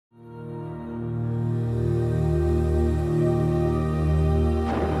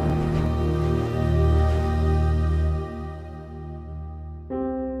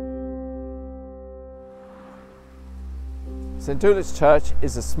St Doulaghs Church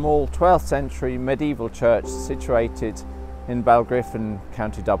is a small 12th century medieval church situated in Balgriffin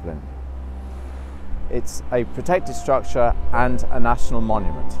County, Dublin. It's a protected structure and a national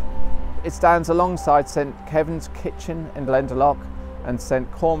monument. It stands alongside St Kevin's Kitchen in Glendalough and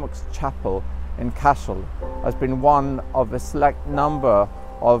St Cormac's Chapel in Cashel as being one of a select number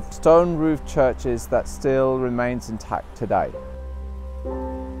of stone roofed churches that still remains intact today.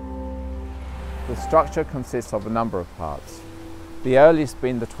 The structure consists of a number of parts. The earliest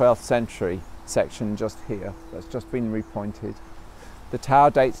being the 12th century section just here, that's just been repointed. The tower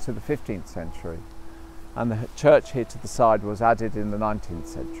dates to the 15th century, and the church here to the side was added in the 19th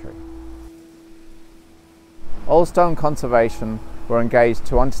century. Oldstone Conservation were engaged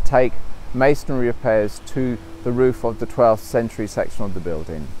to undertake masonry repairs to the roof of the 12th century section of the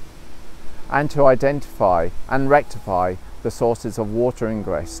building, and to identify and rectify the sources of water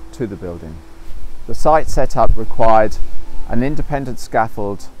ingress to the building. The site setup required an independent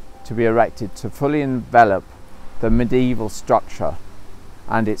scaffold to be erected to fully envelop the medieval structure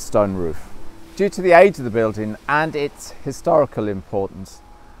and its stone roof. Due to the age of the building and its historical importance,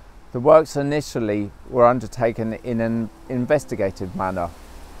 the works initially were undertaken in an investigative manner,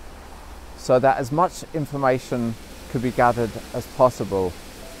 so that as much information could be gathered as possible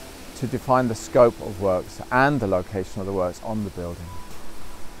to define the scope of works and the location of the works on the building.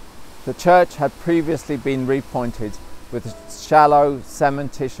 The church had previously been repointed with a shallow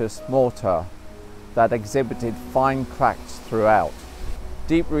cementitious mortar that exhibited fine cracks throughout.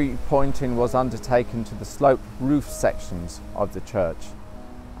 Deep repointing was undertaken to the sloped roof sections of the church,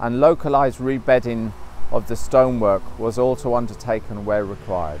 and localised rebedding of the stonework was also undertaken where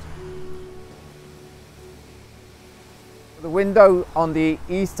required. The window on the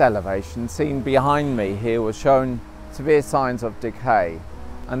east elevation seen behind me here was showing severe signs of decay,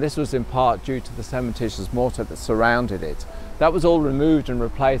 and this was in part due to the cementitious mortar that surrounded it. That was all removed and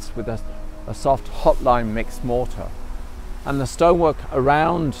replaced with a soft hot lime mixed mortar, and the stonework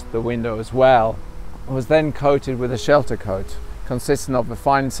around the window as well was then coated with a shelter coat consisting of a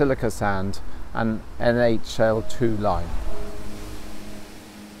fine silica sand and NHL2 lime.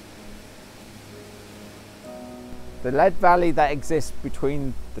 The lead valley that exists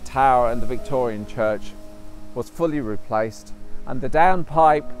between the tower and the Victorian church was fully replaced, and the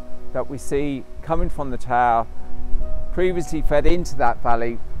downpipe that we see coming from the tower previously fed into that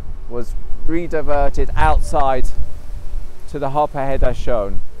valley was rediverted outside to the hopper head as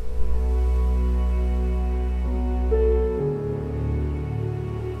shown.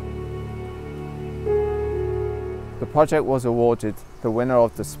 The project was awarded the winner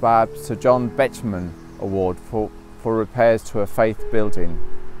of the SPAB Sir John Betjeman Award for repairs to a faith building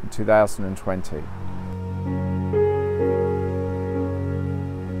in 2020.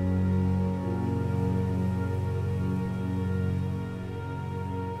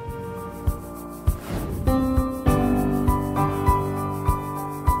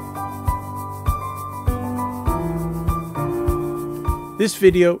 This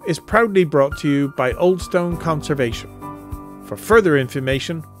video is proudly brought to you by Oldstone Conservation. For further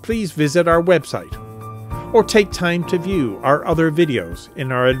information, please visit our website or take time to view our other videos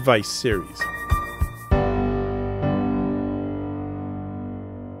in our advice series.